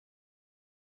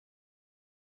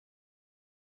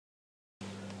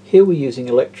Here we're using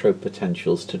electrode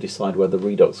potentials to decide whether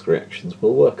redox reactions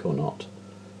will work or not.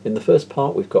 In the first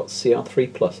part we've got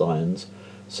Cr3 plus ions,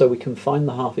 so we can find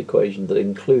the half equation that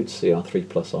includes Cr3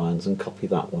 plus ions and copy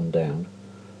that one down.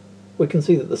 We can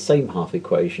see that the same half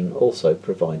equation also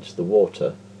provides the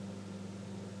water.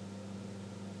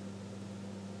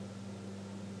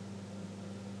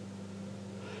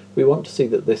 We want to see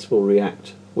that this will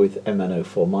react with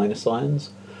MnO4-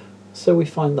 ions, so we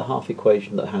find the half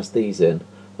equation that has these in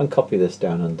and copy this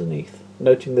down underneath,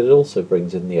 noting that it also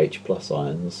brings in the H+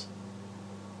 ions.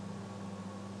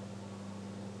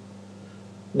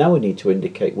 Now we need to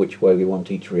indicate which way we want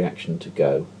each reaction to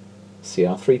go.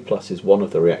 Cr3 plus is one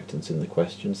of the reactants in the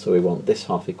question, so we want this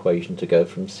half equation to go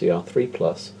from Cr3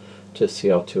 plus to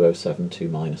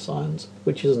Cr2O72- ions,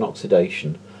 which is an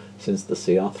oxidation, since the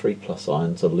Cr3 plus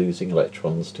ions are losing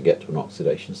electrons to get to an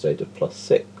oxidation state of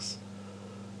 +6.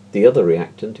 The other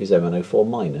reactant is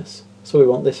MnO4-, so we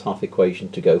want this half equation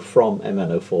to go from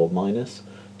MnO4-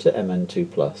 to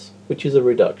Mn2+, which is a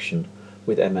reduction,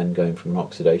 with Mn going from an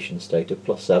oxidation state of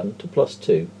 +7 to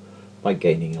 +2 by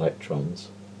gaining electrons.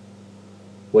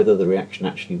 Whether the reaction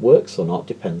actually works or not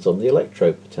depends on the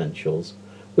electrode potentials.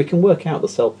 We can work out the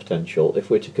cell potential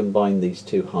if we're to combine these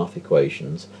two half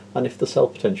equations, and if the cell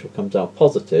potential comes out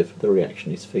positive, the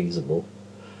reaction is feasible.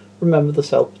 Remember, the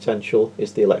cell potential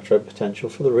is the electrode potential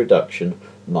for the reduction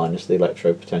minus the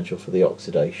electrode potential for the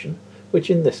oxidation, which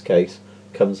in this case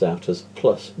comes out as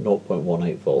plus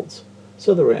 0.18 volts,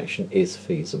 so the reaction is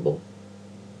feasible.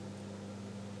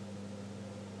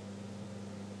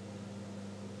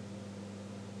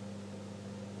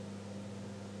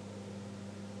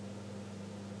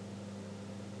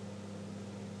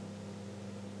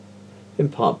 In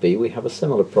part B we have a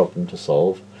similar problem to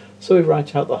solve, so we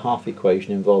write out the half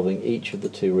equation involving each of the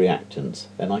two reactants,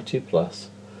 Ni2+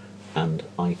 and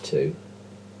I2.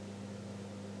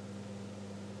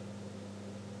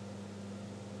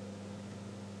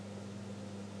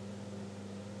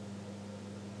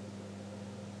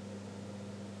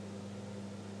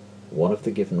 One of the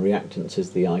given reactants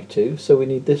is the I2, so we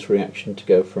need this reaction to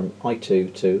go from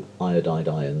I2 to iodide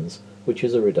ions, which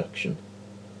is a reduction.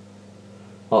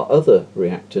 Our other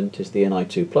reactant is the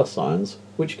Ni2+ ions,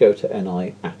 which go to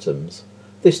Ni atoms.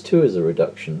 This too is a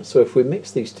reduction, so if we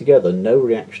mix these together, no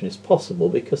reaction is possible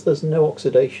because there's no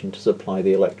oxidation to supply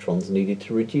the electrons needed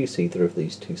to reduce either of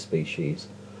these two species.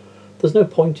 There's no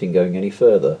point in going any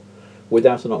further.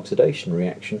 Without an oxidation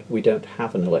reaction, we don't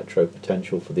have an electrode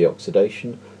potential for the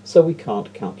oxidation, so we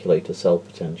can't calculate a cell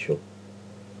potential.